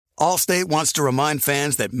Allstate wants to remind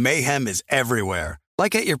fans that mayhem is everywhere,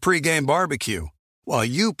 like at your pregame barbecue. While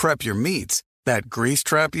you prep your meats, that grease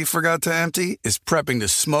trap you forgot to empty is prepping to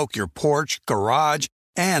smoke your porch, garage,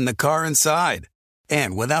 and the car inside.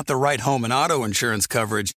 And without the right home and auto insurance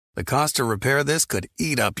coverage, the cost to repair this could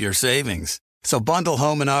eat up your savings. So bundle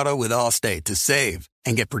home and auto with Allstate to save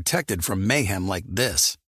and get protected from mayhem like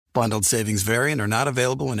this. Bundled savings vary and are not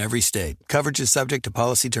available in every state. Coverage is subject to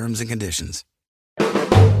policy terms and conditions.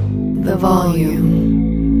 The volume.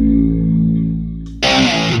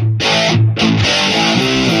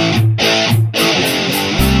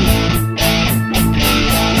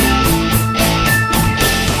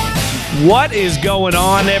 What is going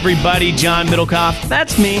on, everybody? John Middlecoff.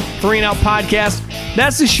 That's me. 3 and Out Podcast.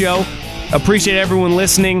 That's the show. Appreciate everyone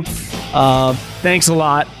listening. Thanks a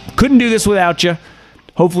lot. Couldn't do this without you.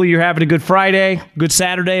 Hopefully you're having a good Friday, good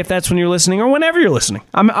Saturday if that's when you're listening, or whenever you're listening.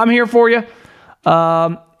 I'm here for you.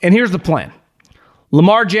 And here's the plan.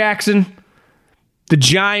 Lamar Jackson, the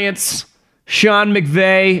Giants, Sean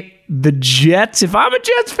McVay, the Jets. If I'm a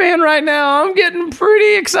Jets fan right now, I'm getting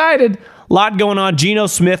pretty excited. A lot going on. Geno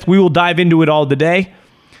Smith, we will dive into it all today.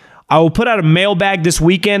 I will put out a mailbag this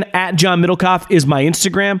weekend. At John Middlecoff is my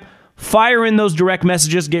Instagram. Fire in those direct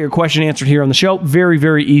messages. Get your question answered here on the show. Very,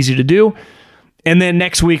 very easy to do. And then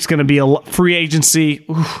next week's going to be a free agency.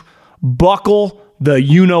 Oof, buckle the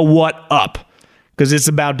you-know-what up because it's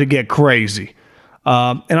about to get crazy.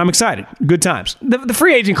 And I'm excited. Good times. The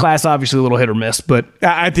free agent class, obviously a little hit or miss, but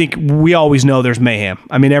I think we always know there's mayhem.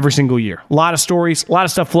 I mean, every single year. A lot of stories, a lot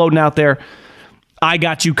of stuff floating out there. I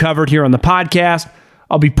got you covered here on the podcast.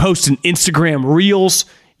 I'll be posting Instagram Reels,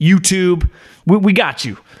 YouTube. We got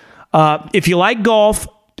you. If you like golf,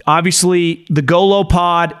 obviously the Go Low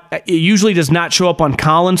Pod, it usually does not show up on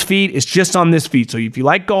Colin's feed. It's just on this feed. So if you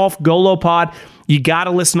like golf, Go Low Pod. You got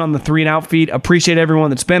to listen on the 3 and Out feed. Appreciate everyone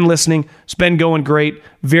that's been listening. It's been going great.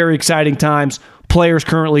 Very exciting times. Players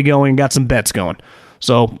currently going. Got some bets going.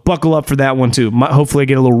 So buckle up for that one too. Hopefully I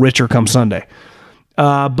get a little richer come Sunday.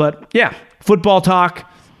 But yeah, football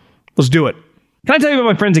talk. Let's do it. Can I tell you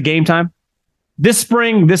about my friends at Game Time? This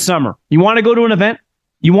spring, this summer, you want to go to an event?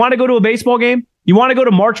 You want to go to a baseball game? You want to go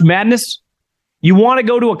to March Madness? You want to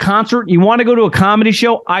go to a concert? You want to go to a comedy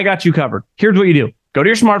show? I got you covered. Here's what you do. Go to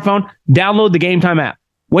your smartphone, download the Game Time app.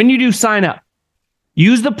 When you do sign up,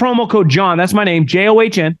 use the promo code John, that's my name, John,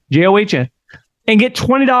 and get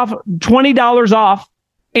 $20 off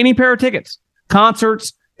any pair of tickets.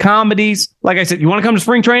 Concerts, comedies. Like I said, you want to come to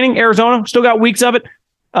spring training, Arizona? Still got weeks of it.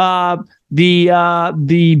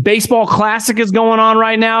 The baseball classic is going on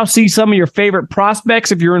right now. See some of your favorite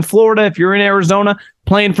prospects if you're in Florida, if you're in Arizona,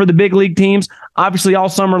 playing for the big league teams. Obviously all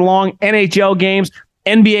summer long, NHL games,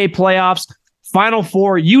 NBA playoffs, Final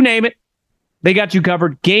Four, you name it. They got you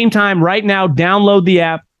covered. Game Time right now. Download the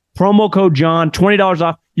app. Promo code John, $20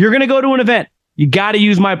 off. You're going to go to an event. You got to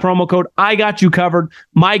use my promo code. I got you covered.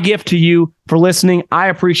 My gift to you for listening. I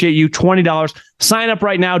appreciate you. $20. Sign up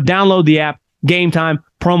right now. Download the app. Game Time.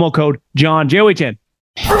 Promo code John, John.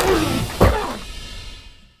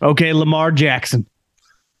 Okay, Lamar Jackson.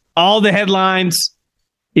 All the headlines.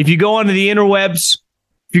 If you go onto the interwebs,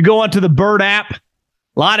 if you go onto the Bird app,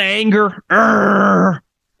 a lot of anger.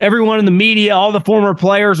 Everyone in the media, all the former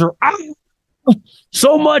players are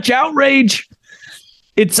so much outrage.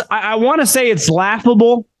 I want to say it's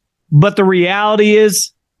laughable, but the reality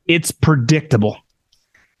is it's predictable.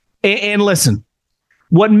 And listen,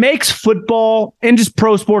 what makes football and just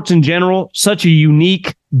pro sports in general such a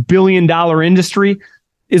unique billion-dollar industry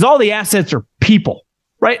is all the assets are people,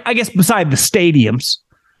 right? I guess beside the stadiums.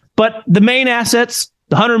 But the main assets,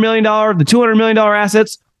 the $100 million, the $200 million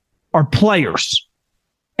assets are players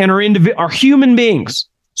and are human beings.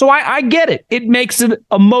 So I get it. It makes it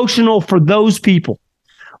emotional for those people.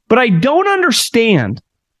 But I don't understand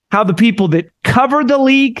how the people that cover the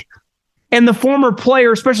league and the former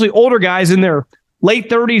players, especially older guys in their late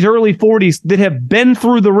 30s, early 40s that have been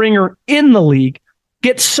through the ringer in the league,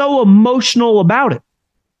 get so emotional about it.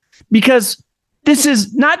 Because this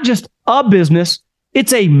is not just a business,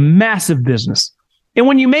 it's a massive business. And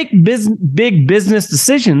when you make big business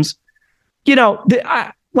decisions, you know,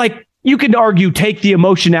 you could argue take the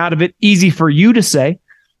emotion out of it. Easy for you to say,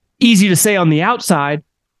 easy to say on the outside.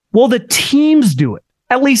 Well, the teams do it,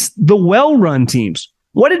 at least the well-run teams.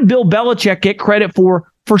 What did Bill Belichick get credit for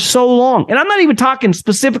so long? And I'm not even talking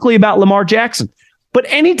specifically about Lamar Jackson, but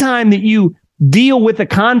anytime that you deal with a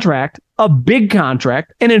contract, a big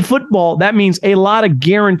contract, and in football, that means a lot of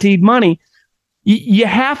guaranteed money, you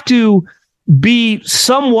have to be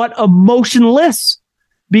somewhat emotionless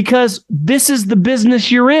because this is the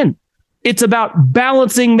business you're in. It's about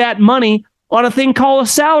balancing that money on a thing called a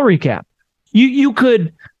salary cap. You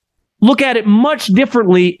could look at it much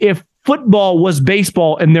differently if football was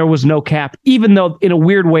baseball and there was no cap, even though in a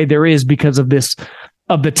weird way there is because of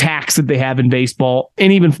the tax that they have in baseball.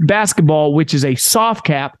 And even basketball, which is a soft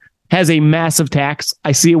cap, has a massive tax.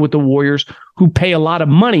 I see it with the Warriors, who pay a lot of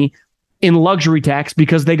money in luxury tax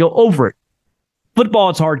because they go over it. Football,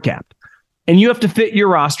 it's hard capped. And you have to fit your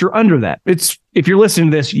roster under that. If you're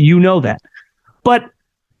listening to this, you know that. But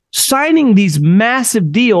signing these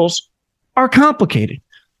massive deals are complicated.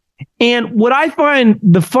 And what I find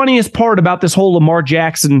the funniest part about this whole Lamar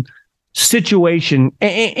Jackson situation,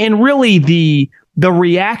 and really the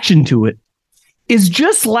reaction to it, is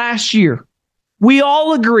just last year, we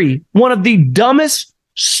all agree one of the dumbest,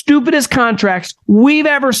 stupidest contracts we've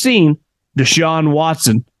ever seen, Deshaun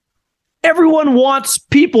Watson. Everyone wants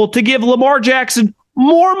people to give Lamar Jackson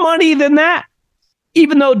more money than that.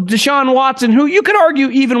 Even though Deshaun Watson, who you could argue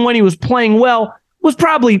even when he was playing well, was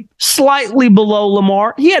probably slightly below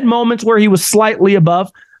Lamar. He had moments where he was slightly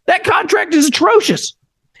above. That contract is atrocious.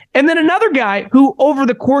 And then another guy who over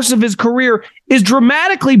the course of his career is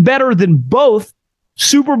dramatically better than both,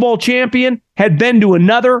 Super Bowl champion, had been to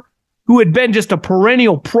another, who had been just a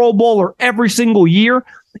perennial Pro Bowler every single year,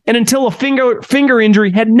 and until a finger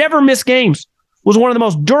injury had never missed games, was one of the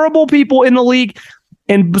most durable people in the league.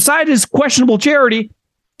 And beside his questionable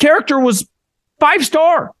character was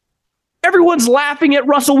 5-star. Everyone's laughing at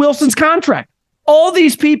Russell Wilson's contract. All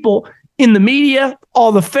these people in the media,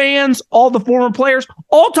 all the fans, all the former players,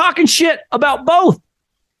 all talking shit about both.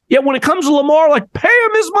 Yet when it comes to Lamar, like, pay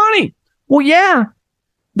him his money. Well, yeah,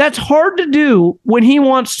 that's hard to do when he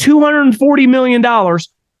wants $240 million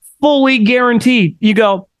fully guaranteed. You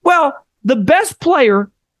go, well, the best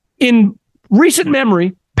player in recent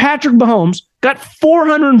memory, Patrick Mahomes, got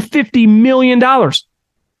 $450 million.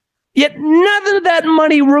 Yet none of that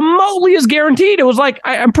money remotely is guaranteed. It was like,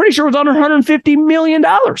 I'm pretty sure it was under $150 million.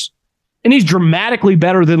 And he's dramatically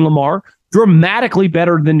better than Lamar, dramatically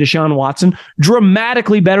better than Deshaun Watson,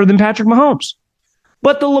 dramatically better than Patrick Mahomes.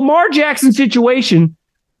 But the Lamar Jackson situation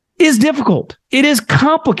is difficult. It is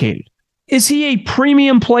complicated. Is he a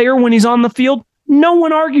premium player when he's on the field? No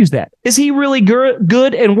one argues that. Is he really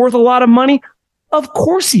good and worth a lot of money? Of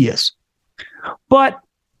course he is. But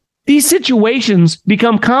these situations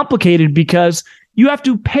become complicated because you have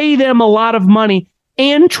to pay them a lot of money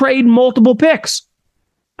and trade multiple picks.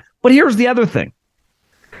 But here's the other thing.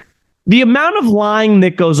 The amount of lying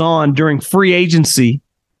that goes on during free agency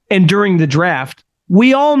and during the draft,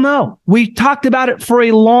 we all know. We talked about it for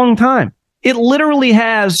a long time. It literally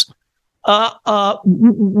has,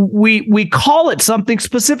 we call it something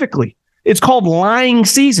specifically. It's called lying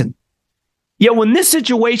season. Yet when this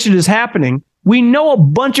situation is happening, we know a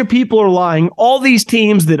bunch of people are lying. All these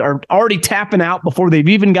teams that are already tapping out before they've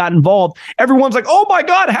even got involved. Everyone's like, oh my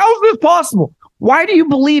God, how is this possible? Why do you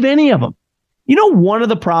believe any of them? You know, one of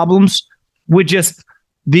the problems with just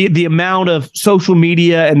the amount of social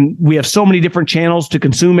media, and we have so many different channels to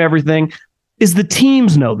consume everything, is the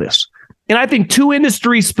teams know this. And I think two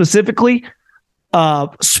industries specifically,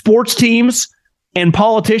 sports teams and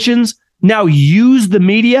politicians, now use the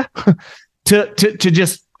media to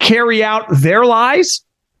just carry out their lies.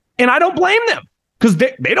 And I don't blame them because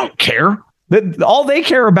they don't care. All they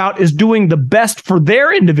care about is doing the best for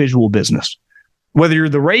their individual business, whether you're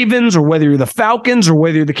the Ravens or whether you're the Falcons or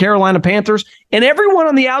whether you're the Carolina Panthers. And everyone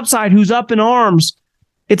on the outside who's up in arms,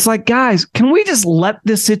 it's like, guys, can we just let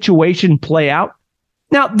this situation play out?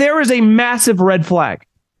 Now, there is a massive red flag.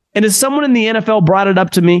 And as someone in the NFL brought it up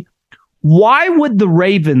to me, why would the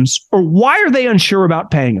Ravens, or why are they unsure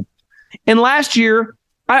about paying him? And last year,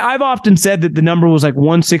 I've often said that the number was like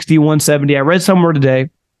 160, 170. I read somewhere today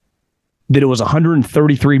that it was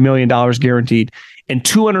 $133 million guaranteed and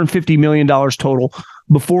 $250 million total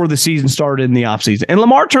before the season started in the offseason. And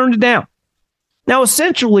Lamar turned it down. Now,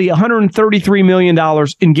 essentially, $133 million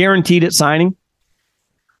in guaranteed at signing.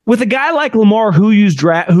 With a guy like Lamar who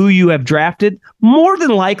you have drafted, more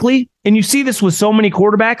than likely, and you see this with so many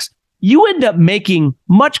quarterbacks, you end up making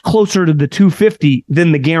much closer to the $250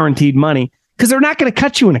 than the guaranteed money, because they're not going to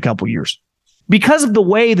cut you in a couple years. Because of the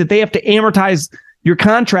way that they have to amortize your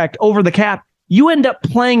contract over the cap, you end up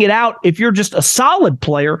playing it out if you're just a solid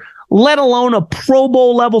player, let alone a Pro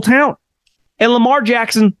Bowl level talent. And Lamar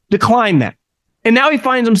Jackson declined that. And now he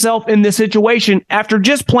finds himself in this situation after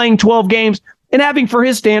just playing 12 games and having, for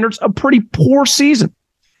his standards, a pretty poor season.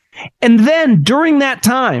 And then during that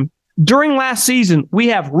time, during last season, we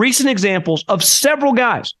have recent examples of several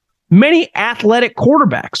guys, many athletic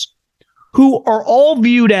quarterbacks, who are all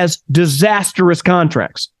viewed as disastrous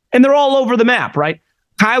contracts. And they're all over the map, right?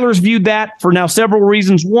 Kyler's viewed that for now several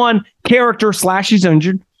reasons. One, character / he's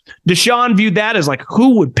injured. Deshaun viewed that as like,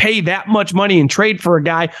 who would pay that much money and trade for a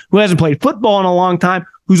guy who hasn't played football in a long time,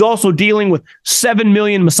 who's also dealing with 7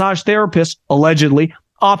 million massage therapists, allegedly,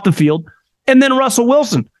 off the field. And then Russell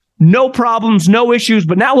Wilson, no problems, no issues,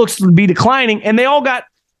 but now looks to be declining. And they all got,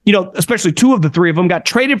 especially 2 of the 3 of them got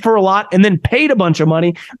traded for a lot and then paid a bunch of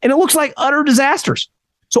money. And it looks like utter disasters.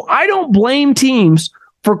 So I don't blame teams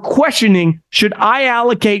for questioning, should I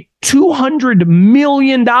allocate $200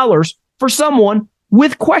 million for someone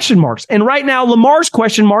with question marks? And right now, Lamar's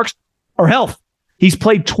question marks are health. He's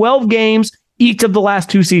played 12 games each of the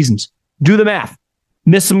last 2 seasons. Do the math.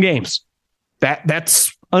 Missed some games.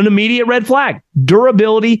 That's an immediate red flag.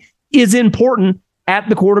 Durability is important at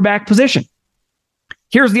the quarterback position.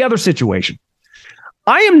 Here's the other situation.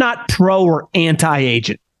 I am not pro or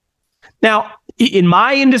anti-agent. Now, in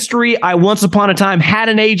my industry, I once upon a time had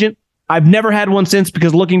an agent. I've never had one since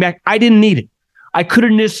because looking back, I didn't need it. I could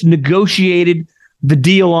have just negotiated the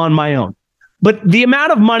deal on my own. But the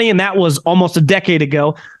amount of money, and that was almost a decade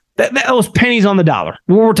ago, that was pennies on the dollar.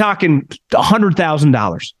 We're talking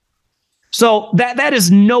 $100,000. So that is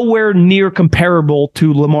nowhere near comparable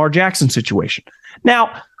to Lamar Jackson's situation.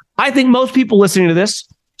 Now, I think most people listening to this,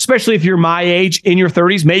 especially if you're my age, in your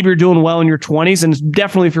 30s, maybe you're doing well in your 20s, and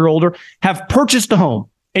definitely if you're older, have purchased a home,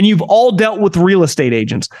 and you've all dealt with real estate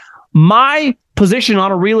agents. My position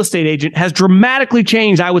on a real estate agent has dramatically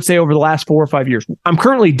changed, I would say, over the last 4 or 5 years. I'm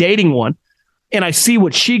currently dating one, and I see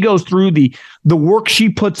what she goes through, the work she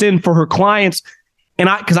puts in for her clients. And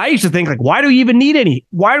because I used to think, like, why do you even need any?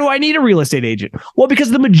 Why do I need a real estate agent? Well, because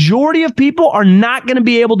the majority of people are not going to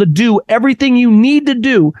be able to do everything you need to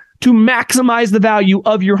do to maximize the value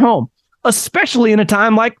of your home, especially in a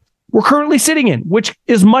time like we're currently sitting in, which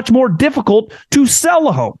is much more difficult to sell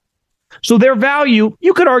a home. So their value,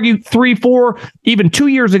 you could argue 3, 4, even 2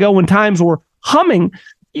 years ago when times were humming,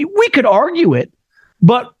 we could argue it.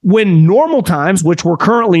 But when normal times, which we're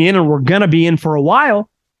currently in and we're going to be in for a while,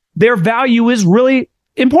 their value is really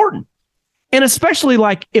important. And especially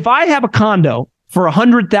like if I have a condo for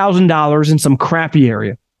 $100,000 in some crappy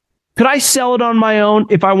area, could I sell it on my own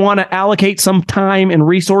if I want to allocate some time and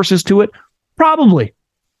resources to it? Probably.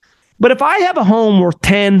 But if I have a home worth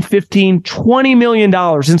 $10, $15, $20 million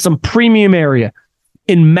in some premium area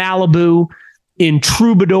in Malibu, in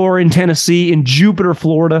Troubadour in Tennessee, in Jupiter,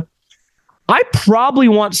 Florida, I probably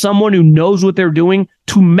want someone who knows what they're doing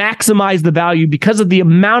to maximize the value because of the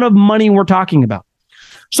amount of money we're talking about.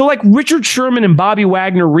 So like Richard Sherman and Bobby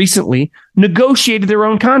Wagner recently negotiated their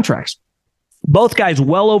own contracts. Both guys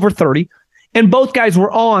well over 30, and both guys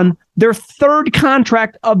were on their 3rd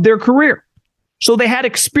contract of their career. So they had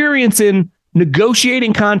experience in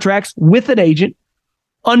negotiating contracts with an agent,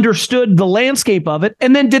 understood the landscape of it,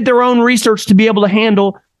 and then did their own research to be able to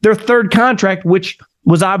handle their 3rd contract, which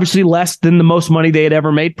was obviously less than the most money they had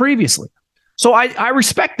ever made previously. So I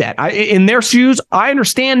respect that. In their shoes, I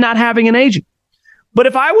understand not having an agent. But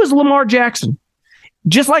if I was Lamar Jackson,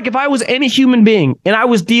 just like if I was any human being and I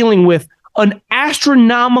was dealing with an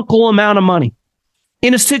astronomical amount of money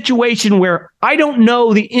in a situation where I don't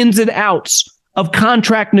know the ins and outs of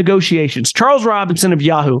contract negotiations, Charles Robinson of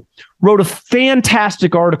Yahoo wrote a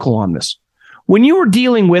fantastic article on this. When you were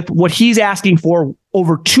dealing with what he's asking for,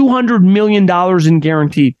 over $200 million in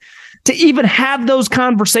guaranteed, to even have those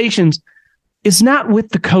conversations is not with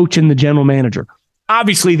the coach and the general manager.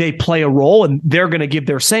 Obviously, they play a role and they're going to give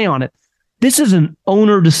their say on it. This is an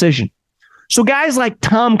owner decision. So guys like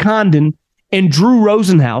Tom Condon and Drew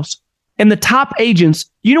Rosenhaus and the top agents,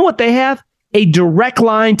 you know what they have? A direct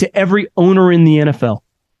line to every owner in the NFL.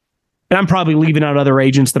 And I'm probably leaving out other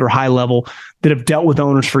agents that are high level that have dealt with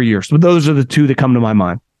owners for years. But those are the 2 that come to my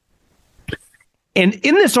mind. And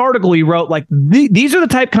in this article, he wrote, like, these are the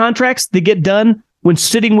type contracts that get done when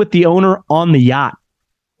sitting with the owner on the yacht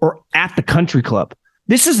or at the country club.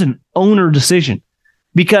 This is an owner decision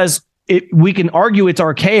because we can argue it's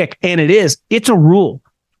archaic, and it is. It's a rule.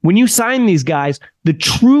 When you sign these guys, the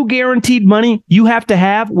true guaranteed money you have to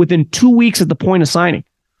have within 2 weeks at the point of signing.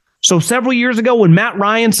 So several years ago, when Matt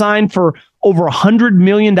Ryan signed for over $100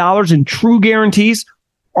 million in true guarantees,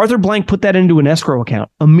 Arthur Blank put that into an escrow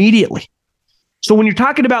account immediately. So when you're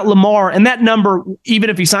talking about Lamar, and that number, even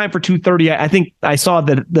if he signed for $230, I think I saw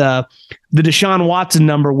that the Deshaun Watson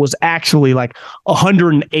number was actually like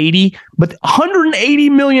 $180, but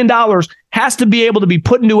 $180 million has to be able to be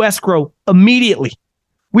put into escrow immediately.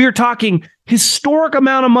 We are talking historic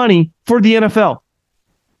amount of money for the NFL.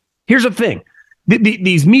 Here's the thing.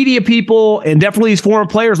 These media people and definitely these foreign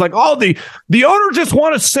players like, oh, the owners just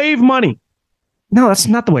want to save money. No, that's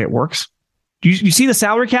not the way it works. Do you see the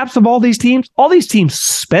salary caps of all these teams? All these teams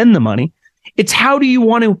spend the money. It's how do you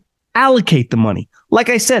want to allocate the money? Like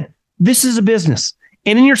I said, this is a business.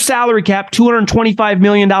 And in your salary cap, $225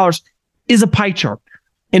 million is a pie chart.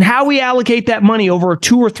 And how we allocate that money over a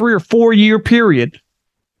 2 or 3 or 4 year period,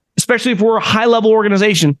 especially if we're a high-level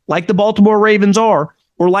organization like the Baltimore Ravens are,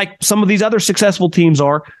 or like some of these other successful teams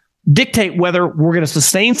are, dictate whether we're going to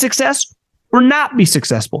sustain success or not be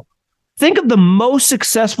successful. Think of the most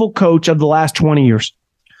successful coach of the last 20 years,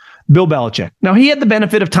 Bill Belichick. Now, he had the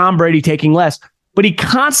benefit of Tom Brady taking less, but he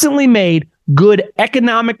constantly made good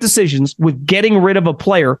economic decisions with getting rid of a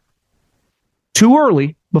player too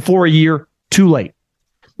early before a year too late.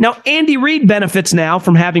 Now, Andy Reid benefits now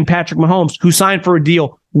from having Patrick Mahomes, who signed for a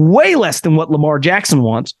deal way less than what Lamar Jackson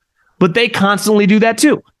wants, but they constantly do that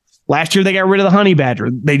too. Last year, they got rid of the Honey Badger.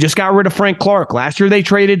 They just got rid of Frank Clark. Last year, they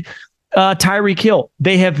traded Tyreek Hill.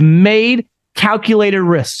 They have made calculated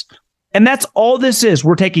risks. And that's all this is.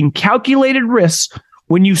 We're taking calculated risks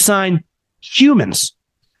when you sign humans.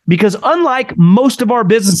 Because unlike most of our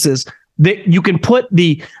businesses, that you can put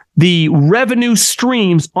the revenue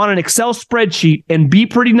streams on an Excel spreadsheet and be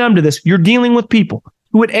pretty numb to this, you're dealing with people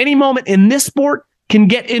who at any moment in this sport can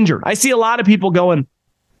get injured. I see a lot of people going,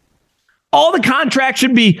 all the contracts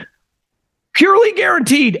should be purely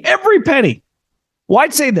guaranteed, every penny. Well,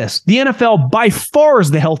 I'd say this. The NFL by far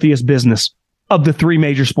is the healthiest business of the 3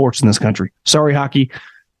 major sports in this country. Sorry, hockey,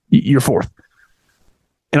 you're fourth.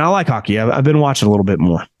 And I like hockey. I've been watching a little bit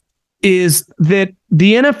more. Is that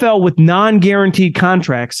the NFL with non-guaranteed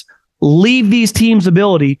contracts leave these teams'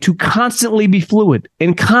 ability to constantly be fluid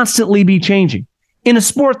and constantly be changing in a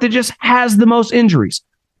sport that just has the most injuries.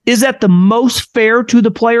 Is that the most fair to the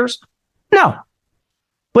players? No.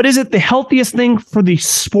 But is it the healthiest thing for the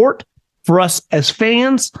sport, for us as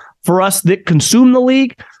fans, for us that consume the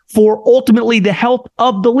league, for ultimately the health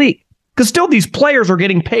of the league? Because still these players are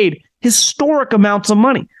getting paid historic amounts of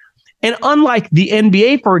money. And unlike the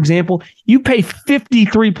NBA, for example, you pay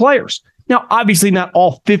 53 players. Now, obviously not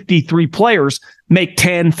all 53 players make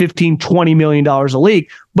 $10, $15, $20 million a league,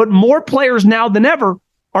 but more players now than ever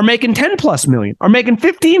are making 10 plus million, are making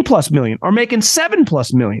 15 plus million, are making 7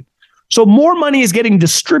 plus million. So more money is getting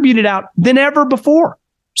distributed out than ever before.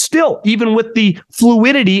 Still, even with the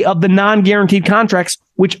fluidity of the non-guaranteed contracts,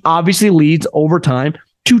 which obviously leads over time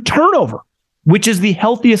to turnover, which is the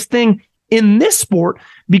healthiest thing in this sport,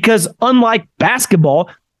 because unlike basketball,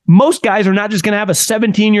 most guys are not just going to have a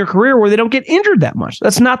 17-year career where they don't get injured that much.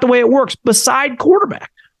 That's not the way it works, beside quarterback.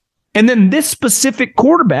 And then this specific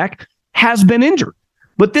quarterback has been injured.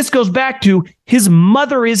 But this goes back to his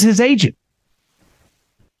mother is his agent.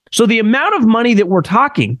 So the amount of money that we're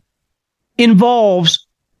talking involves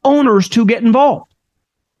owners to get involved.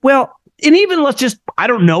 Well, and even I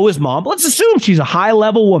don't know his mom, but let's assume she's a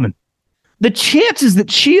high-level woman. The chances that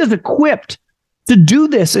she is equipped to do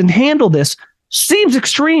this and handle this seems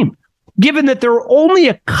extreme, given that there are only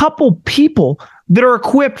a couple people that are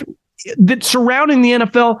equipped that surrounding the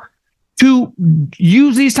NFL to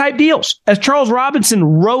use these type deals. As Charles Robinson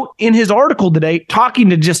wrote in his article today, talking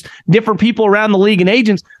to just different people around the league and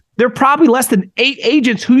agents, there are probably less than 8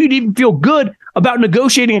 agents who you'd even feel good about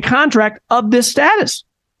negotiating a contract of this status.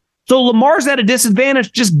 So Lamar's at a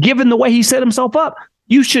disadvantage just given the way he set himself up.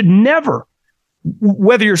 You should never,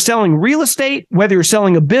 whether you're selling real estate, whether you're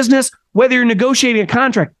selling a business, whether you're negotiating a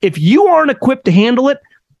contract, if you aren't equipped to handle it,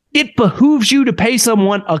 it behooves you to pay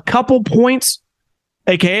someone a couple points,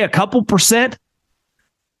 aka a couple percent,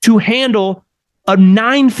 to handle a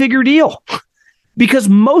 9-figure deal. Because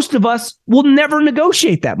most of us will never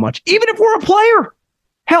negotiate that much, even if we're a player.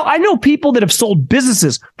 Hell, I know people that have sold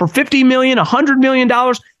businesses for $50 million, $100 million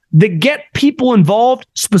that get people involved,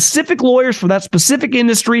 specific lawyers for that specific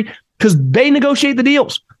industry, because they negotiate the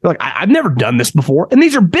deals. They're like, I've never done this before. And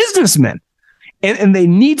these are businessmen. And they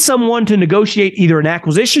need someone to negotiate either an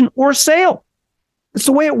acquisition or a sale. It's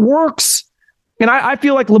the way it works. And I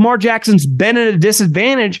feel like Lamar Jackson's been at a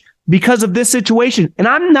disadvantage because of this situation. And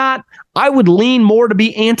I would lean more to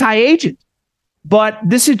be anti-agent. But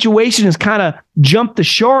this situation has kind of jumped the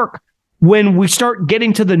shark when we start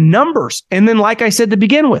getting to the numbers. And then, like I said to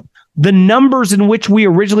begin with, the numbers in which we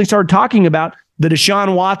originally started talking about, the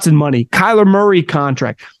Deshaun Watson money, Kyler Murray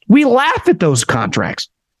contract, we laugh at those contracts.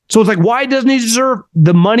 So it's like, why doesn't he deserve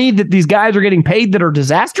the money that these guys are getting paid that are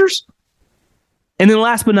disasters? And then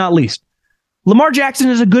last but not least, Lamar Jackson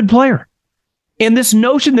is a good player. And this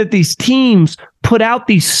notion that these teams put out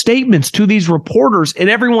these statements to these reporters and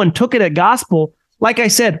everyone took it at gospel, like I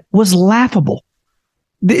said, was laughable.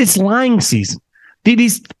 It's lying season.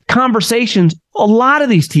 These conversations, a lot of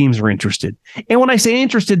these teams are interested. And when I say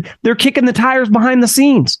interested, they're kicking the tires behind the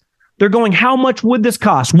scenes. They're going, how much would this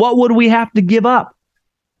cost? What would we have to give up?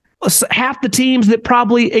 Half the teams that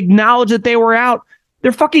probably acknowledge that they were out,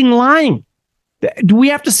 they're fucking lying. Do we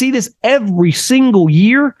have to see this every single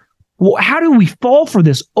year? Well, how do we fall for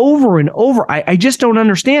this over and over? I just don't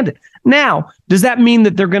understand it. Now, does that mean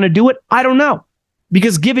that they're going to do it? I don't know.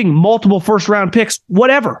 Because giving multiple first-round picks,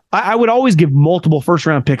 whatever. I would always give multiple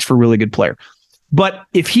first-round picks for a really good player. But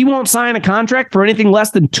if he won't sign a contract for anything less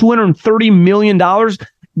than $230 million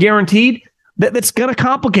guaranteed, that's going to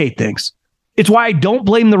complicate things. It's why I don't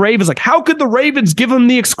blame the Ravens. Like, how could the Ravens give him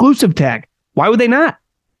the exclusive tag? Why would they not?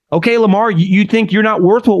 Okay, Lamar, you think you're not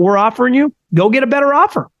worth what we're offering you? Go get a better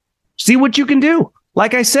offer. See what you can do.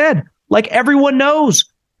 Like I said, like everyone knows,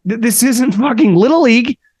 this isn't fucking Little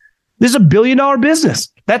League. This is a $1 billion business.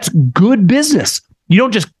 That's good business. You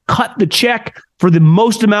don't just cut the check for the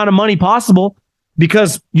most amount of money possible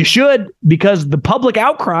because you should, because the public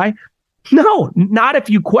outcry. No, not if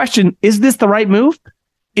you question, is this the right move?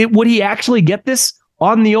 Would he actually get this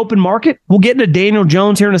on the open market? We'll get into Daniel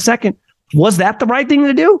Jones here in a second. Was that the right thing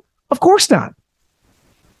to do? Of course not.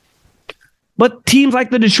 But teams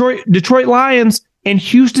like the Detroit Lions and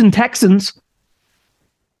Houston Texans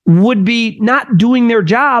would be not doing their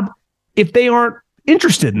job if they aren't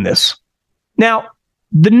interested in this. Now,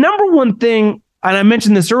 the number one thing, and I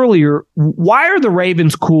mentioned this earlier, why are the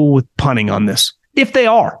Ravens cool with punting on this? If they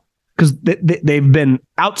are, because they've been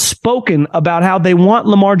outspoken about how they want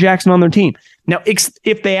Lamar Jackson on their team. Now,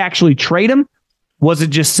 if they actually trade him, was it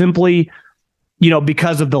just simply,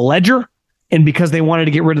 because of the ledger and because they wanted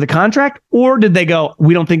to get rid of the contract? Or did they go,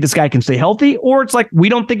 we don't think this guy can stay healthy? Or it's like, we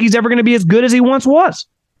don't think he's ever going to be as good as he once was.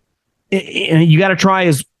 And you got to try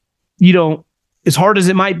as hard as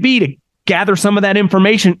it might be to gather some of that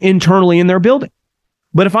information internally in their building.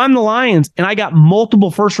 But if I'm the Lions and I got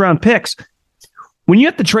multiple first-round picks, when you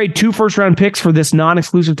have to trade 2 first-round picks for this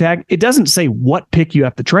non-exclusive tag, it doesn't say what pick you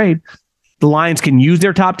have to trade. The Lions can use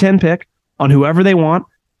their top 10 pick on whoever they want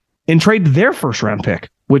and trade their first-round pick,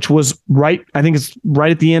 which was right at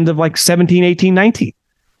the end of like 17, 18, 19.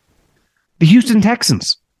 The Houston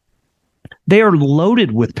Texans, they are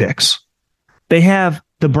loaded with picks. They have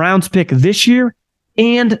the Browns pick this year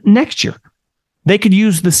and next year. They could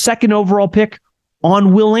use the second overall pick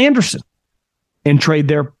on Will Anderson and trade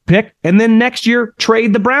their pick. And then next year,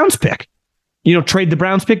 trade the Browns pick. Trade the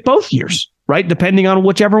Browns pick both years, right? Depending on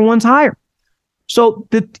whichever one's higher. So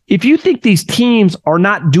if you think these teams are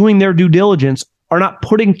not doing their due diligence, are not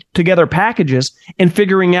putting together packages and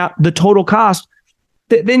figuring out the total cost,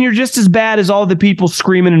 then you're just as bad as all the people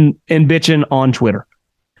screaming and bitching on Twitter.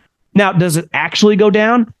 Now, does it actually go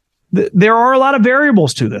down? There are a lot of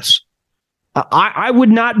variables to this. I would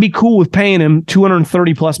not be cool with paying him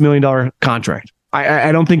 $230+ million contract.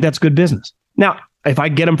 I don't think that's good business. Now, if I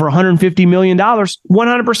get him for $150 million,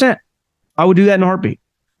 100%, I would do that in a heartbeat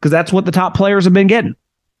because that's what the top players have been getting.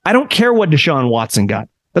 I don't care what Deshaun Watson got.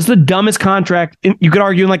 That's the dumbest contract you could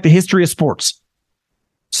argue in like the history of sports.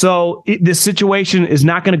 So this situation is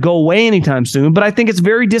not going to go away anytime soon, but I think it's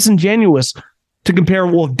very disingenuous to compare,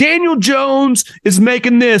 well, Daniel Jones is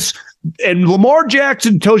making this and Lamar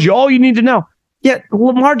Jackson tells you all you need to know. Yeah,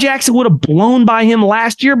 Lamar Jackson would have blown by him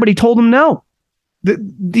last year, but he told him no.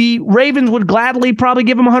 The Ravens would gladly probably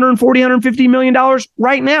give him $140, $150 million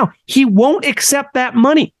right now. He won't accept that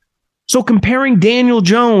money. So comparing Daniel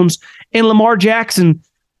Jones and Lamar Jackson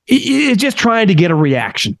is just trying to get a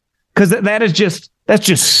reaction because that's just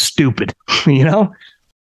stupid,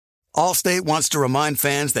 Allstate wants to remind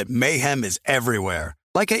fans that mayhem is everywhere,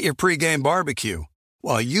 like at your pregame barbecue.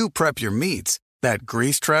 While you prep your meats, that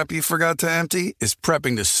grease trap you forgot to empty is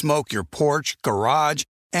prepping to smoke your porch, garage,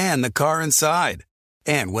 and the car inside.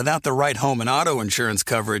 And without the right home and auto insurance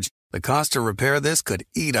coverage, the cost to repair this could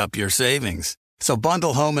eat up your savings. So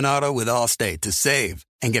bundle home and auto with Allstate to save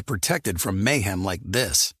and get protected from mayhem like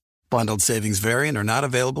this. Bundled savings vary and are not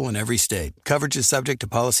available in every state. Coverage is subject to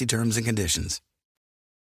policy terms and conditions.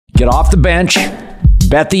 Get off the bench.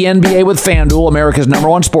 Bet the NBA with FanDuel, America's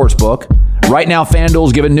 #1 sportsbook. Right now, FanDuel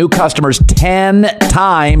is giving new customers 10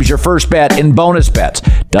 times your first bet in bonus bets.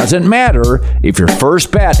 Doesn't matter if your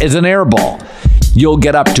first bet is an air ball. You'll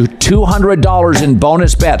get up to $200 in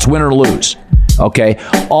bonus bets, win or lose. Okay,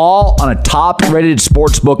 all on a top-rated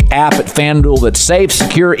sportsbook app at FanDuel that's safe,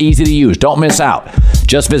 secure, easy to use. Don't miss out.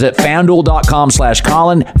 Just visit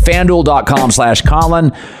FanDuel.com/Colin,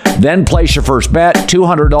 FanDuel.com/Colin. Then place your first bet,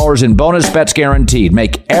 $200 in bonus bets guaranteed.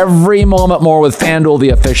 Make every moment more with FanDuel, the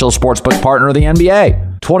official sportsbook partner of the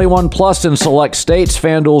NBA. 21 plus in select states.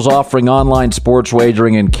 FanDuel's offering online sports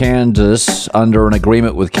wagering in Kansas under an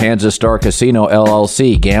agreement with Kansas Star Casino,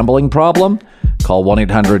 LLC. Gambling problem? Call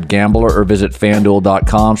 1-800-GAMBLER or visit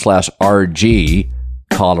FanDuel.com/RG.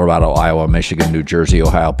 Colorado, Iowa, Michigan, New Jersey,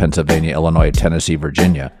 Ohio, Pennsylvania, Illinois, Tennessee,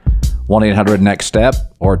 Virginia. 1-800-NEXT-STEP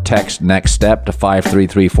or text NEXT STEP to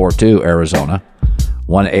 53342, Arizona.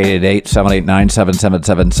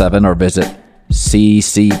 1-888-789-7777 or visit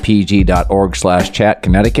ccpg.org/chat,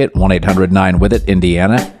 Connecticut. 1-800-9-WITH-IT,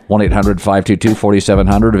 Indiana.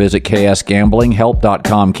 1-800-522-4700 or visit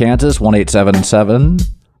ksgamblinghelp.com, Kansas.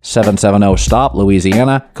 1-877-770-STOP,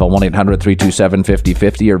 Louisiana. Call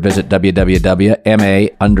 1-800-327-5050 or visit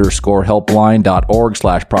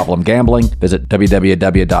www.ma_helpline.org/problem gambling. Visit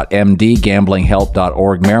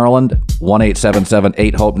www.mdgamblinghelp.org, Maryland.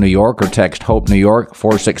 1-877-8-HOPE, New York, or text HOPE, New York,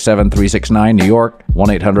 467-369, New York.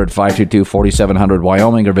 1-800-522-4700,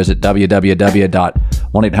 Wyoming, or visit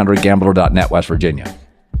www.1800gambler.net, West Virginia.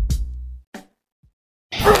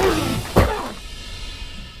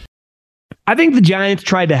 I think the Giants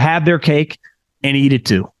tried to have their cake and eat it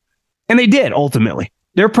too. And they did, ultimately.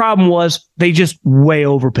 Their problem was they just way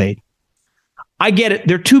overpaid. I get it.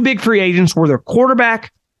 They're two big free agents where they're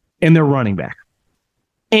quarterback and they're running back.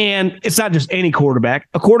 And it's not just any quarterback,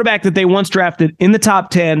 a quarterback that they once drafted in the top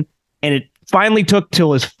 10, and it finally took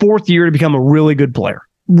till his fourth year to become a really good player.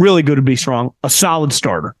 Really good to be strong, a solid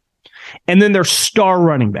starter. And then their star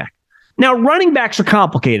running back. Now, running backs are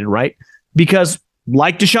complicated, right? Because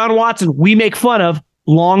like Deshaun Watson, we make fun of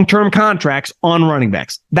long-term contracts on running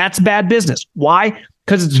backs. That's bad business. Why?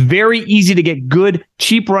 Because it's very easy to get good,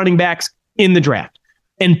 cheap running backs in the draft.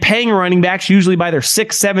 And paying running backs, usually by their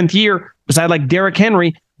 6th, 7th year, beside like Derrick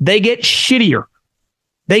Henry, they get shittier.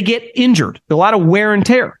 They get injured. A lot of wear and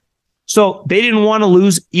tear. So they didn't want to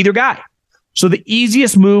lose either guy. So the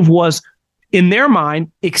easiest move was, in their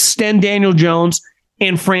mind, extend Daniel Jones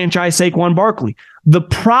and franchise Saquon Barkley. The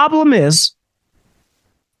problem is,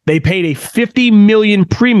 they paid a $50 million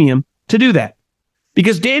premium to do that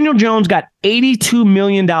because Daniel Jones got $82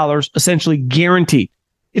 million essentially guaranteed.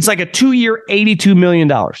 It's like a 2-year, $82 million.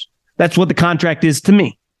 That's what the contract is to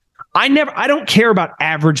me. I don't care about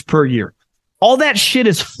average per year. All that shit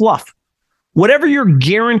is fluff. Whatever your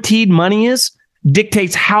guaranteed money is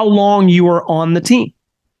dictates how long you are on the team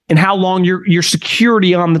and how long your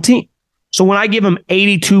security on the team. So when I give him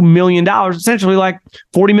 $82 million, essentially like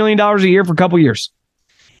 $40 million a year for a couple years.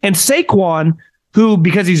 And Saquon, who,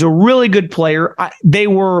 because he's a really good player, they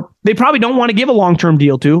probably don't want to give a long-term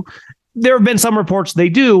deal to. There have been some reports they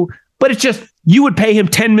do, but it's just, you would pay him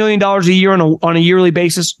 $10 million a year on a yearly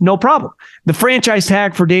basis, no problem. The franchise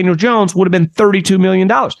tag for Daniel Jones would have been $32 million.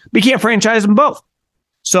 But you can't franchise them both.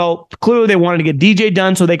 So clearly they wanted to get DJ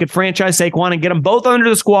done so they could franchise Saquon and get them both under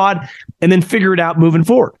the squad and then figure it out moving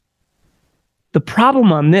forward. The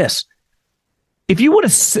problem on this, if you would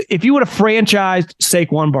have franchised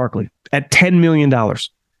Saquon Barkley at $10 million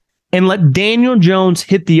and let Daniel Jones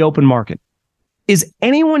hit the open market, is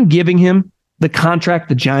anyone giving him the contract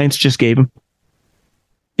the Giants just gave him?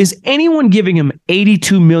 Is anyone giving him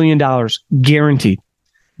 $82 million guaranteed?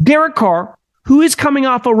 Derek Carr, who is coming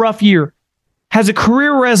off a rough year, has a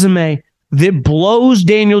career resume that blows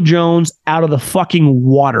Daniel Jones out of the fucking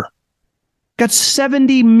water. Got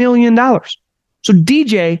 $70 million. So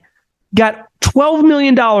DJ got $12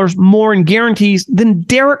 million more in guarantees than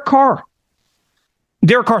Derek Carr.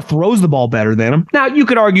 Derek Carr throws the ball better than him. Now, you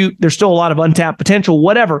could argue there's still a lot of untapped potential,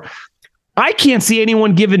 whatever. I can't see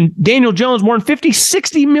anyone giving Daniel Jones more than $50,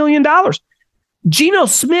 $60 million. Geno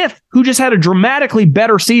Smith, who just had a dramatically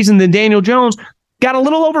better season than Daniel Jones, got a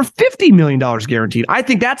little over $50 million guaranteed. I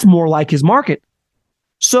think that's more like his market.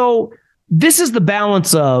 So this is the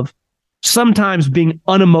balance of sometimes being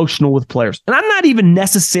unemotional with players. And I'm not even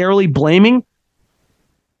necessarily blaming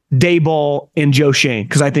Daboll and Joe Schoen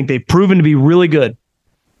because I think they've proven to be really good.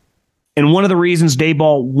 And one of the reasons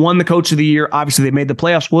Daboll won the Coach of the Year, obviously they made the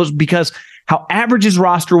playoffs, was because how average his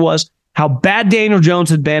roster was, how bad Daniel Jones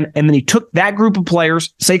had been, and then he took that group of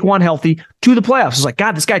players, Saquon healthy, to the playoffs. It's like,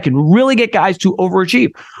 God, this guy can really get guys to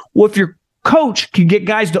overachieve. Well, if your coach can get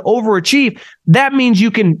guys to overachieve, that means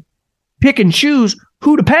you can pick and choose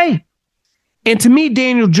who to pay. And to me,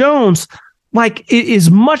 Daniel Jones,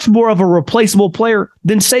 is much more of a replaceable player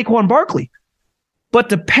than Saquon Barkley. But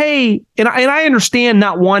to pay, and I understand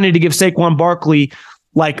not wanting to give Saquon Barkley,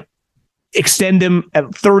 extend him at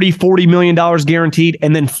 $30, $40 million guaranteed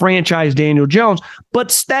and then franchise Daniel Jones.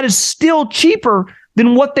 But that is still cheaper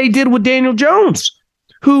than what they did with Daniel Jones,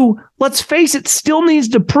 who, let's face it, still needs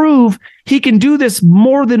to prove he can do this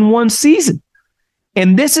more than one season.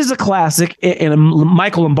 And this is a classic, and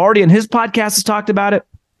Michael Lombardi on his podcast has talked about it.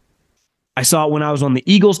 I saw it when I was on the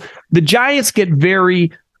Eagles. The Giants get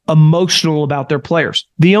very emotional about their players,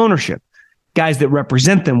 the ownership. guys that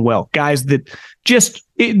represent them well, guys that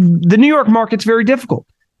the New York market's very difficult.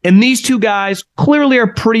 And these two guys clearly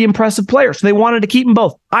are pretty impressive players. So they wanted to keep them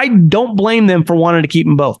both. I don't blame them for wanting to keep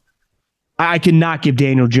them both. I cannot give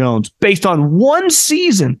Daniel Jones, based on one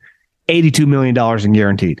season, $82 million in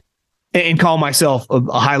guaranteed and call myself a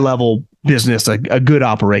high-level business, a good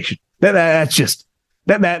operation.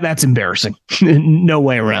 That's embarrassing. No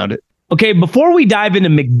way around it. Okay, before we dive into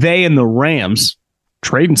McVay and the Rams,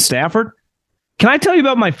 trading Stafford, can I tell you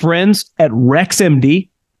about my friends at RexMD?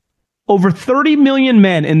 Over 30 million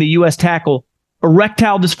men in the U.S. tackle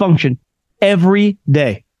erectile dysfunction every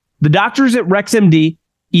day. The doctors at RexMD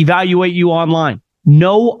evaluate you online.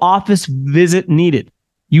 No office visit needed.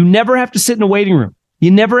 You never have to sit in a waiting room.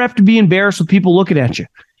 You never have to be embarrassed with people looking at you.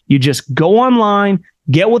 You just go online,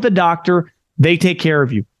 get with a doctor, they take care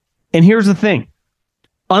of you. And here's the thing.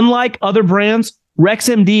 Unlike other brands,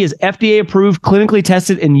 RexMD is FDA approved, clinically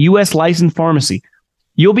tested, and U.S. licensed pharmacy.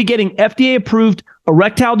 You'll be getting FDA approved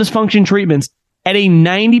erectile dysfunction treatments at a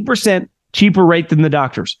 90% cheaper rate than the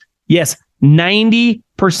doctors. Yes,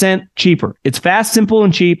 90% cheaper. It's fast, simple,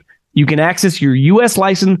 and cheap. You can access your U.S.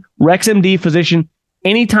 licensed RexMD physician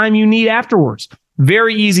anytime you need afterwards.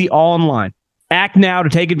 Very easy, all online. Act now to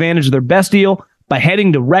take advantage of their best deal by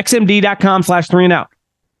heading to rexmd.com/3and-out.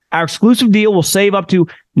 Our exclusive deal will save up to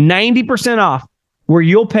 90% off, where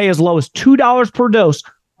you'll pay as low as $2 per dose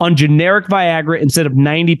on generic Viagra instead of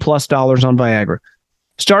 $90+ on Viagra.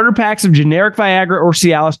 Starter packs of generic Viagra or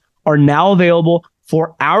Cialis are now available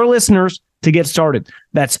for our listeners to get started.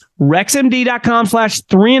 That's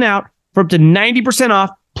rexmd.com/3and-out for up to 90% off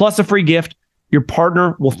plus a free gift. Your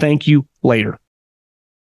partner will thank you later.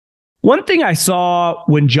 One thing I saw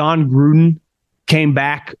when John Gruden came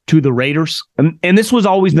back to the Raiders, and this was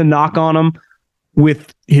always the knock on him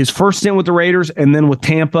with his first stint with the Raiders and then with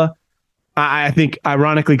Tampa. I think,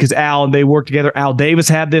 ironically, because they worked together. Al Davis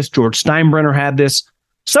had this. George Steinbrenner had this.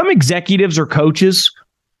 Some executives or coaches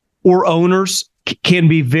or owners can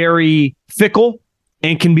be very fickle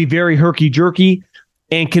and can be very herky-jerky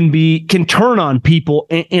and can turn on people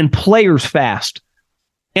and players fast.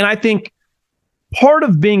 And I think part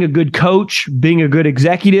of being a good coach, being a good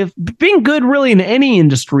executive, being good really in any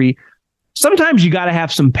industry, sometimes you got to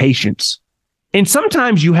have some patience. And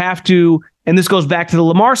sometimes you have to, and this goes back to the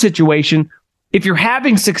Lamar situation, if you're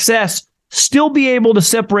having success, still be able to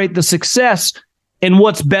separate the success and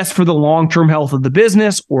what's best for the long-term health of the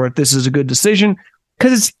business, or if this is a good decision,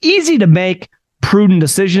 because it's easy to make prudent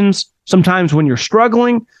decisions sometimes when you're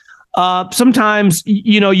struggling. Sometimes,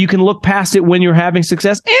 you can look past it when you're having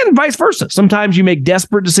success, and vice versa. Sometimes you make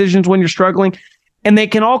desperate decisions when you're struggling, and they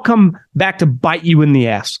can all come back to bite you in the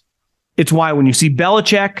ass. It's why when you see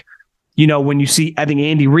Belichick, when you see, I think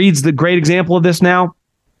Andy Reid's the great example of this now,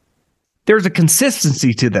 there's a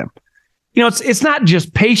consistency to them. It's not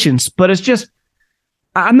just patience, but it's just,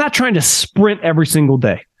 I'm not trying to sprint every single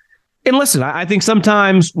day. And listen, I think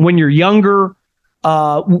sometimes when you're younger,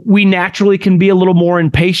 we naturally can be a little more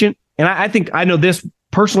impatient. And I think I know this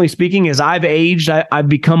personally speaking, as I've aged, I've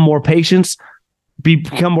become more patient.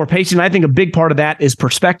 I think a big part of that is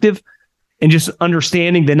perspective and just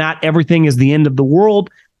understanding that not everything is the end of the world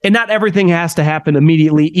and not everything has to happen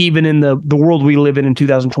immediately, even in the world we live in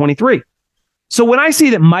 2023. So when I see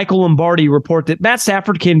that Michael Lombardi report that Matt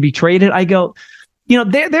Stafford can be traded, I go,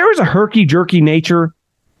 there is a herky-jerky nature.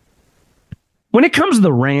 When it comes to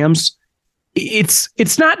the Rams,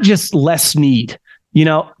 it's not just Les Snead.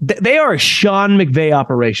 They are a Sean McVay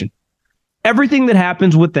operation. Everything that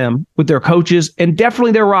happens with them, with their coaches, and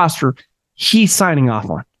definitely their roster, he's signing off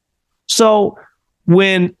on. So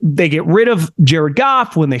when they get rid of Jared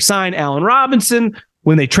Goff, when they sign Allen Robinson,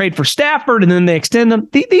 when they trade for Stafford, and then they extend them,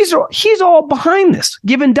 he's all behind this,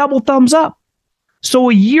 giving double thumbs up. So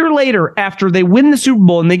a year later, after they win the Super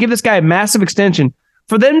Bowl and they give this guy a massive extension,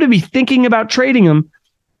 for them to be thinking about trading him,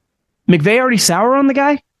 McVay already sour on the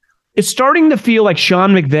guy? It's starting to feel like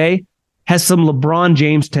Sean McVay has some LeBron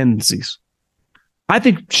James tendencies. I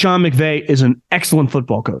think Sean McVay is an excellent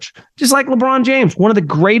football coach, just like LeBron James, one of the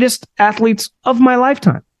greatest athletes of my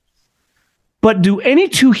lifetime. But do any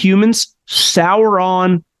two humans sour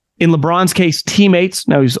on, in LeBron's case, teammates,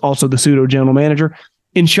 now he's also the pseudo general manager,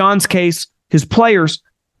 in Sean's case, his players,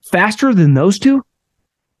 faster than those two?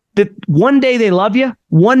 That one day they love you,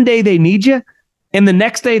 one day they need you, and the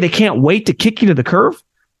next day they can't wait to kick you to the curb?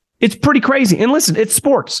 It's pretty crazy. And listen, it's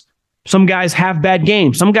sports. Some guys have bad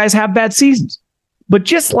games. Some guys have bad seasons. But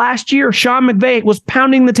just last year, Sean McVay was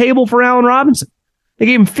pounding the table for Allen Robinson. They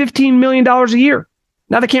gave him $15 million a year.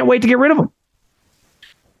 Now they can't wait to get rid of him.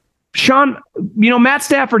 Matt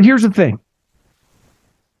Stafford, here's the thing.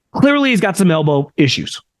 Clearly he's got some elbow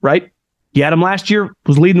issues, right? You had him last year,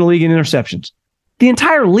 was leading the league in interceptions. The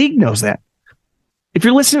entire league knows that. If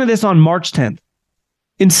you're listening to this on March 10th,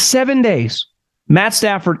 in 7 days, Matt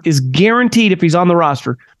Stafford is guaranteed, if he's on the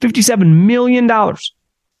roster, $57 million.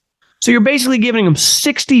 So you're basically giving him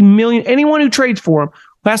 $60 million. Anyone who trades for him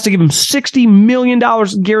has to give him $60 million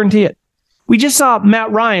and guarantee it. We just saw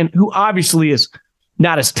Matt Ryan, who obviously is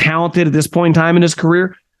not as talented at this point in time in his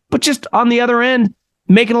career, but just on the other end,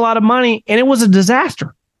 making a lot of money, and it was a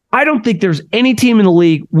disaster. I don't think there's any team in the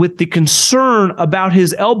league with the concern about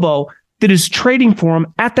his elbow that is trading for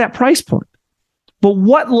him at that price point. But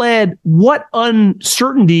what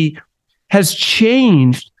uncertainty has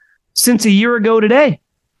changed since a year ago today?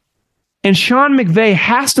 And Sean McVay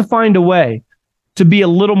has to find a way to be a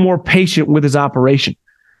little more patient with his operation,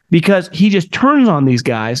 because he just turns on these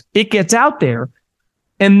guys, it gets out there,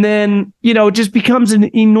 and then, it just becomes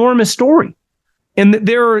an enormous story. And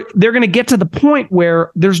they're going to get to the point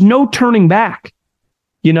where there's no turning back,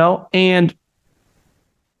 and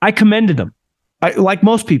I commended them. Like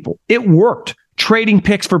most people, it worked. Trading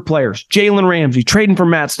picks for players, Jalen Ramsey, trading for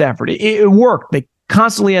Matt Stafford. It worked. They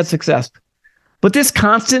constantly had success. But this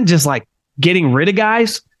constant just like getting rid of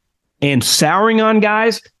guys and souring on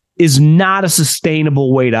guys is not a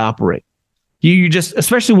sustainable way to operate. You just,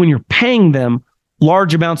 especially when you're paying them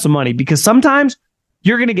large amounts of money, because sometimes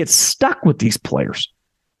you're going to get stuck with these players.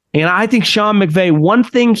 And I think Sean McVay, one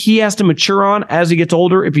thing he has to mature on as he gets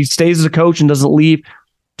older, if he stays as a coach and doesn't leave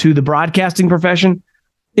to the broadcasting profession,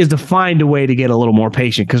 is to find a way to get a little more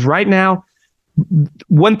patient. Because right now,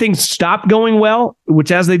 when things stop going well, which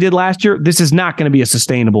as they did last year, this is not going to be a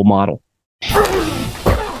sustainable model.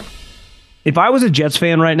 If I was a Jets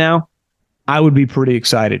fan right now, I would be pretty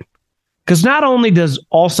excited. Because not only does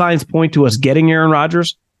all signs point to us getting Aaron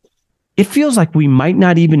Rodgers, it feels like we might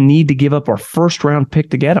not even need to give up our first-round pick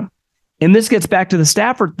to get him. And this gets back to the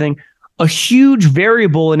Stafford thing, a huge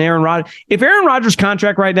variable in Aaron Rodgers. If Aaron Rodgers'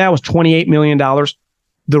 contract right now was $28 million,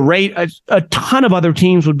 the rate, a ton of other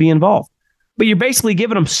teams would be involved. But you're basically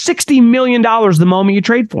giving him $60 million the moment you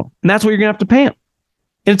trade for him. And that's what you're going to have to pay him.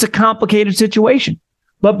 And it's a complicated situation.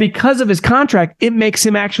 But because of his contract, it makes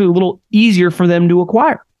him actually a little easier for them to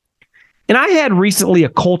acquire. And I had recently a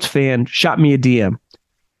Colts fan shot me a DM.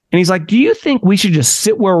 And he's like, do you think we should just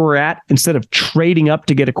sit where we're at instead of trading up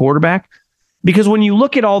to get a quarterback? Because when you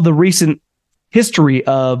look at all the recent history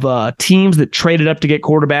of teams that traded up to get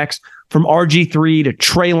quarterbacks, from RG3 to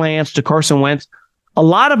Trey Lance to Carson Wentz, a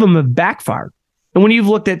lot of them have backfired. And when you've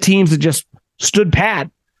looked at teams that just stood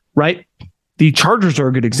pat, right? The Chargers are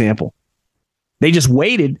a good example. They just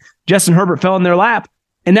waited. Justin Herbert fell in their lap,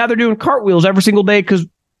 and now they're doing cartwheels every single day because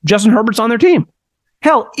Justin Herbert's on their team.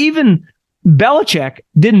 Hell, even Belichick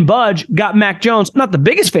didn't budge, got Mac Jones, not the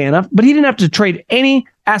biggest fan of, but he didn't have to trade any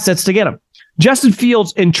assets to get him. Justin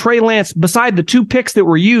Fields and Trey Lance, beside the 2 picks that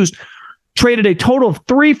were used, traded a total of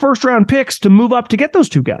 3 first-round picks to move up to get those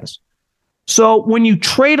 2 guys. So when you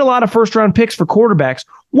trade a lot of first-round picks for quarterbacks,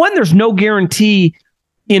 one, there's no guarantee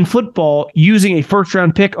in football using a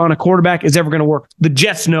first-round pick on a quarterback is ever going to work. The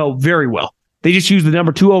Jets know very well. They just used the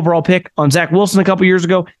number 2 overall pick on Zach Wilson a couple years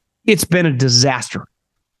ago. It's been a disaster.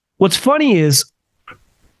 What's funny is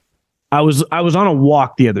I was on a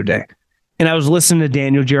walk the other day, and I was listening to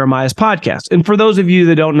Daniel Jeremiah's podcast. And for those of you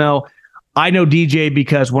that don't know, I know DJ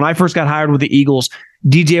because when I first got hired with the Eagles,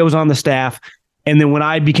 DJ was on the staff. And then when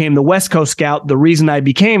I became the West Coast scout, the reason I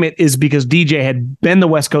became it is because DJ had been the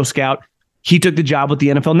West Coast scout. He took the job with the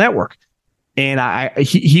NFL Network. And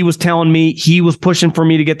he was telling me he was pushing for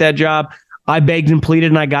me to get that job. I begged and pleaded,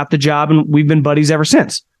 and I got the job, and we've been buddies ever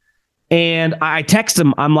since. And I text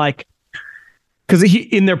him. I'm like, because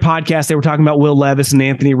in their podcast, they were talking about Will Levis and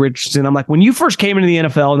Anthony Richardson. I'm like, when you first came into the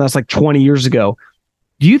NFL, and that's like 20 years ago,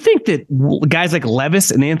 do you think that guys like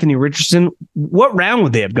Levis and Anthony Richardson, what round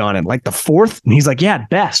would they have gone in? Like the 4th? And he's like, yeah, at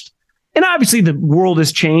best. And obviously the world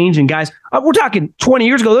has changed. And guys, we're talking 20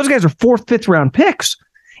 years ago, those guys are 4th, 5th round picks.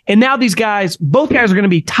 And now these guys, both guys are going to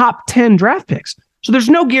be top 10 draft picks. So there's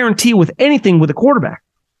no guarantee with anything with a quarterback.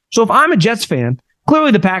 So if I'm a Jets fan,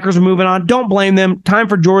 clearly the Packers are moving on. Don't blame them. Time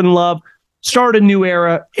for Jordan Love. Start a new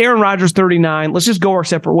era. Aaron Rodgers, 39. Let's just go our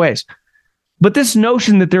separate ways. But this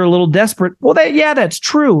notion that they're a little desperate, well, that's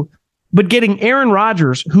true. But getting Aaron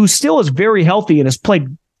Rodgers, who still is very healthy and has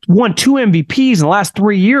won 2 MVPs in the last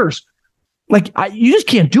 3 years, you just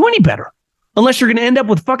can't do any better unless you're going to end up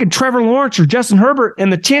with fucking Trevor Lawrence or Justin Herbert.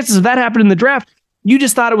 And the chances of that happening in the draft, you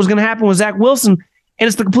just thought it was going to happen with Zach Wilson, and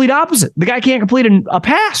it's the complete opposite. The guy can't complete a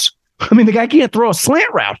pass. I mean, the guy can't throw a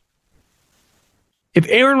slant route. If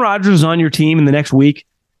Aaron Rodgers is on your team in the next week,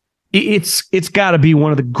 it's got to be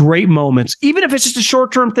one of the great moments, even if it's just a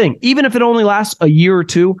short-term thing, even if it only lasts a year or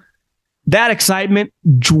 2. that excitement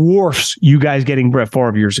dwarfs you guys getting Brett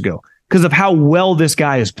Favre years ago because of how well this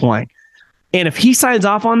guy is playing. And if he signs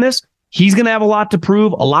off on this, he's going to have a lot to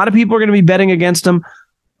prove. A lot of people are going to be betting against him.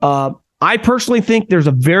 I personally think there's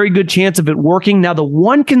a very good chance of it working. Now, the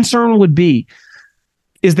one concern would be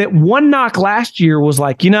is that one knock last year was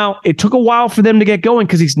like, it took a while for them to get going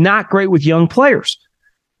because he's not great with young players.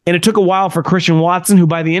 And it took a while for Christian Watson, who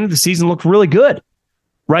by the end of the season looked really good,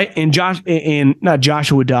 right? And not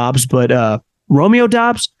Joshua Dobbs, but Romeo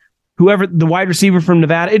Dobbs, whoever, the wide receiver from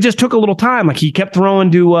Nevada. It just took a little time. Like he kept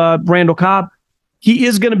throwing to Randall Cobb. He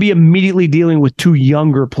is going to be immediately dealing with two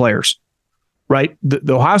younger players, right?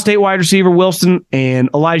 The Ohio State wide receiver, Wilson, and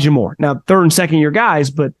Elijah Moore. Now, third and second year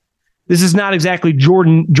guys, but this is not exactly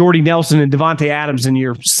Jordy Nelson and Devontae Adams in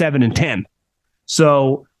year 7 and 10.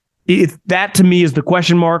 So that to me is the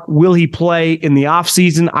question mark. Will he play in the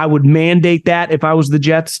offseason? I would mandate that if I was the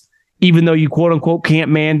Jets, even though you quote unquote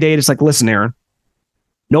can't mandate. It's like, listen, Aaron,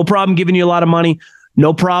 no problem giving you a lot of money.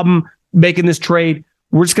 No problem making this trade.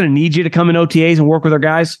 We're just going to need you to come in OTAs and work with our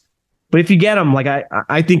guys. But if you get them, like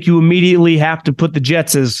I think you immediately have to put the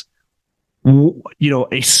Jets as,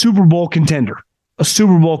 a Super Bowl contender. A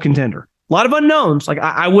Super Bowl contender. A lot of unknowns. Like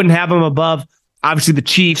I wouldn't have them above, obviously, the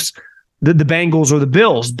Chiefs, the Bengals, or the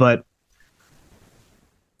Bills, but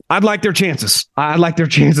I'd like their chances. I'd like their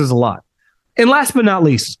chances a lot. And last but not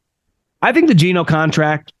least, I think the Geno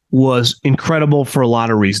contract was incredible for a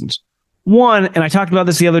lot of reasons. One, and I talked about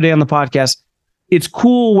this the other day on the podcast, it's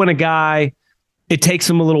cool when a guy, it takes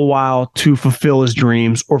him a little while to fulfill his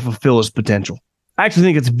dreams or fulfill his potential. I actually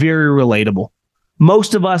think it's very relatable.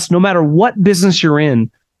 Most of us, no matter what business you're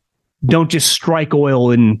in, don't just strike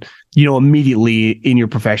oil and, immediately in your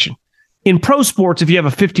profession. In pro sports, if you have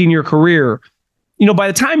a 15-year career, by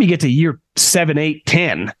the time you get to year 7, 8,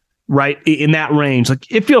 10, right, in that range, like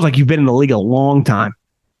it feels like you've been in the league a long time.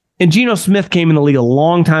 And Geno Smith came in the league a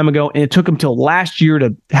long time ago, and it took him till last year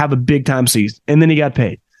to have a big-time season, and then he got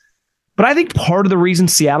paid. But I think part of the reason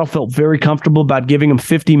Seattle felt very comfortable about giving him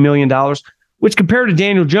 $50 million, which compared to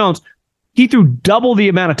Daniel Jones, he threw double the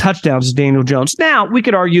amount of touchdowns as Daniel Jones. Now, we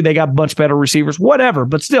could argue they got much better receivers, whatever,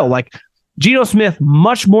 but still, like Geno Smith,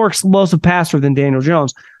 much more explosive passer than Daniel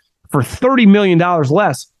Jones for $30 million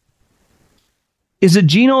less. Is that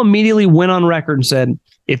Geno immediately went on record and said,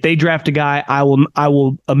 if they draft a guy, I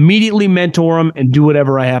will immediately mentor him and do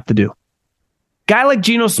whatever I have to do. Guy like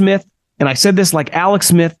Geno Smith, and I said this like Alex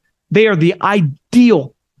Smith, they are the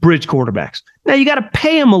ideal bridge quarterbacks. Now, you got to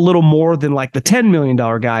pay him a little more than like the $10 million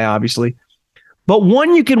guy, obviously. But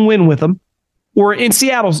one, you can win with them. Or in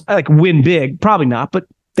Seattle's, like win big, probably not, but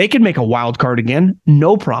they can make a wild card again,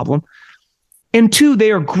 no problem. And two,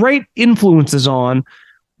 they are great influences on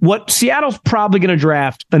what Seattle's probably going to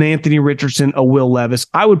draft, an Anthony Richardson, a Will Levis.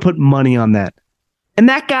 I would put money on that. And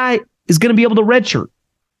that guy is going to be able to redshirt.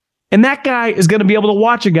 And that guy is going to be able to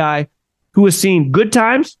watch a guy who has seen good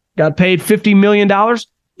times, got paid $50 million,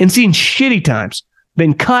 and seen shitty times,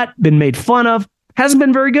 been cut, been made fun of, hasn't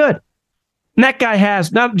been very good. And that guy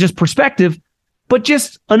has not just perspective, but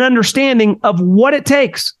just an understanding of what it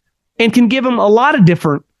takes and can give him a lot of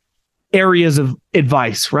different areas of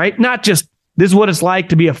advice, right? Not just this is what it's like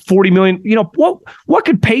to be a $40 million. What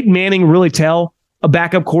could Peyton Manning really tell a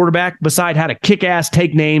backup quarterback beside how to kick ass,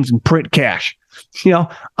 take names, and print cash?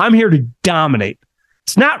 I'm here to dominate.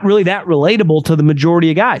 It's not really that relatable to the majority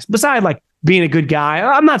of guys. Besides, like being a good guy,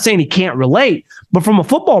 I'm not saying he can't relate, but from a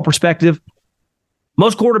football perspective,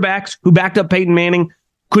 most quarterbacks who backed up Peyton Manning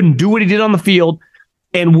couldn't do what he did on the field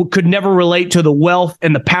and could never relate to the wealth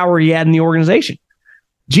and the power he had in the organization.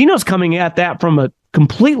 Geno's coming at that from a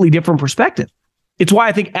completely different perspective. It's why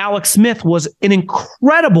I think Alex Smith was an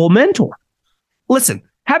incredible mentor. Listen,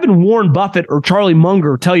 having Warren Buffett or Charlie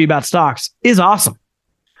Munger tell you about stocks is awesome.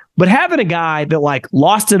 But having a guy that like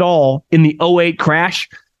lost it all in the 2008 crash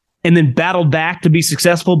and then battled back to be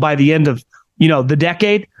successful by the end of, the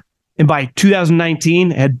decade, and by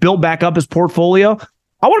 2019 had built back up his portfolio,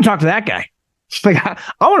 I want to talk to that guy. Like,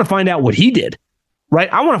 I want to find out what he did,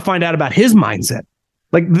 right? I want to find out about his mindset.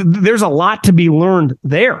 Like, there's a lot to be learned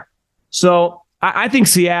there. So I think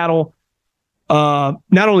Seattle not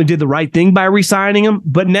only did the right thing by re-signing him,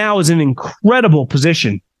 but now is in an incredible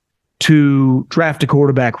position to draft a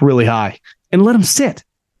quarterback really high and let him sit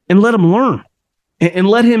and let him learn and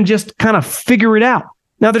let him just kind of figure it out.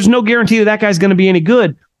 Now, there's no guarantee that guy's going to be any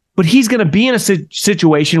good, but he's going to be in a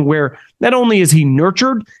situation where not only is he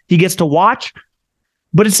nurtured, he gets to watch,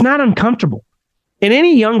 but it's not uncomfortable. And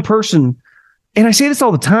any young person, and I say this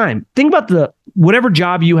all the time, think about whatever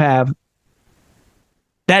job you have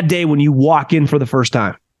that day when you walk in for the first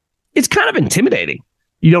time. It's kind of intimidating.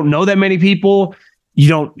 You don't know that many people. You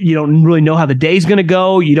don't really know how the day's going to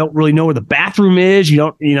go. You don't really know where the bathroom is.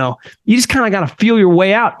 You just kind of got to feel your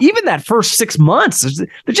way out. Even that first 6 months,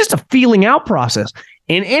 there's just a feeling out process.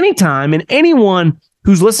 And anytime, and anyone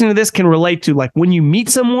who's listening to this can relate to, like, when you meet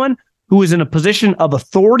someone who is in a position of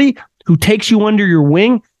authority, who takes you under your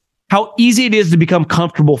wing, how easy it is to become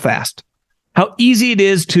comfortable fast. How easy it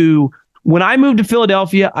is to, when I moved to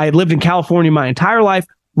Philadelphia, I had lived in California my entire life.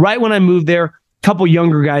 Right when I moved there, a couple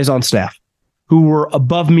younger guys on staff who were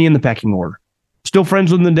above me in the pecking order. Still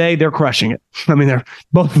friends with them today. They're crushing it. I mean, they're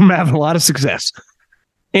both of them having a lot of success.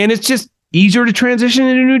 And it's just easier to transition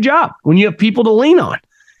into a new job when you have people to lean on.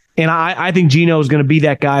 And I think Geno is going to be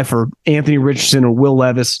that guy for Anthony Richardson or Will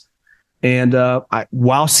Levis. And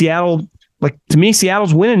while Seattle, to me,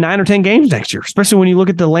 Seattle's winning 9 or 10 games next year, especially when you look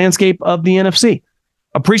at the landscape of the NFC.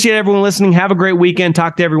 Appreciate everyone listening. Have a great weekend.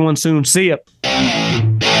 Talk to everyone soon. See ya.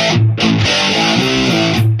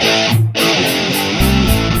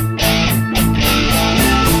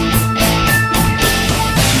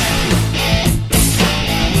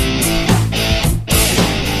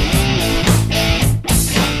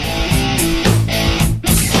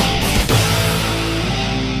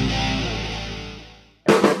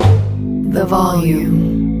 The volume.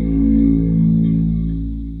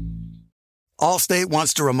 Allstate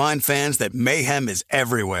wants to remind fans that mayhem is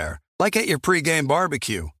everywhere, like at your pregame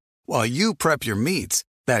barbecue. While you prep your meats,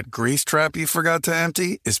 that grease trap you forgot to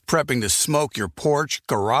empty is prepping to smoke your porch,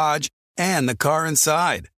 garage, and the car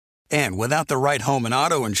inside. And without the right home and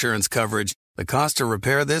auto insurance coverage, the cost to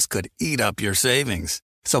repair this could eat up your savings.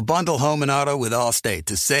 So bundle home and auto with Allstate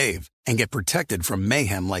to save and get protected from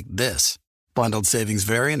mayhem like this. Bundled savings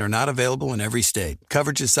vary and are not available in every state.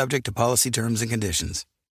 Coverage is subject to policy terms and conditions.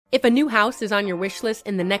 If a new house is on your wish list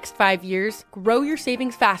in the next 5 years, grow your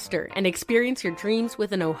savings faster and experience your dreams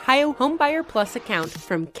with an Ohio Homebuyer Plus account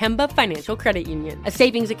from Kemba Financial Credit Union. A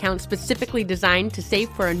savings account specifically designed to save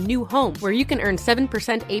for a new home, where you can earn 7%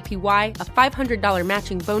 APY, a $500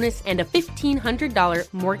 matching bonus, and a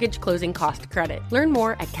 $1,500 mortgage closing cost credit. Learn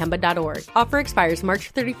more at Kemba.org. Offer expires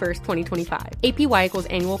March 31st, 2025. APY equals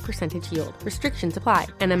annual percentage yield. Restrictions apply.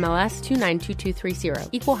 NMLS 292230.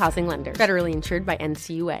 Equal housing lender. Federally insured by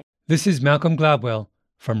NCUA. This is Malcolm Gladwell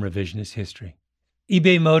from Revisionist History.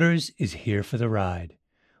 eBay Motors is here for the ride.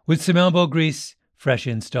 With some elbow grease, fresh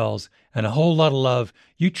installs, and a whole lot of love,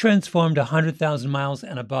 you transformed 100,000 miles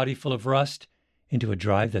and a body full of rust into a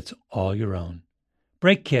drive that's all your own.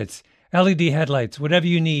 Brake kits, LED headlights, whatever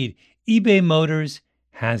you need, eBay Motors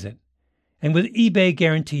has it. And with eBay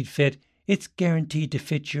Guaranteed Fit, it's guaranteed to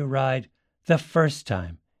fit your ride the first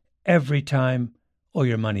time, every time, or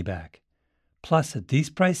your money back. Plus, at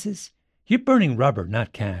these prices, you're burning rubber,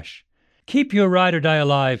 not cash. Keep your ride or die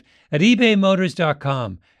alive at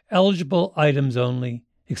ebaymotors.com. Eligible items only.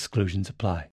 Exclusions apply.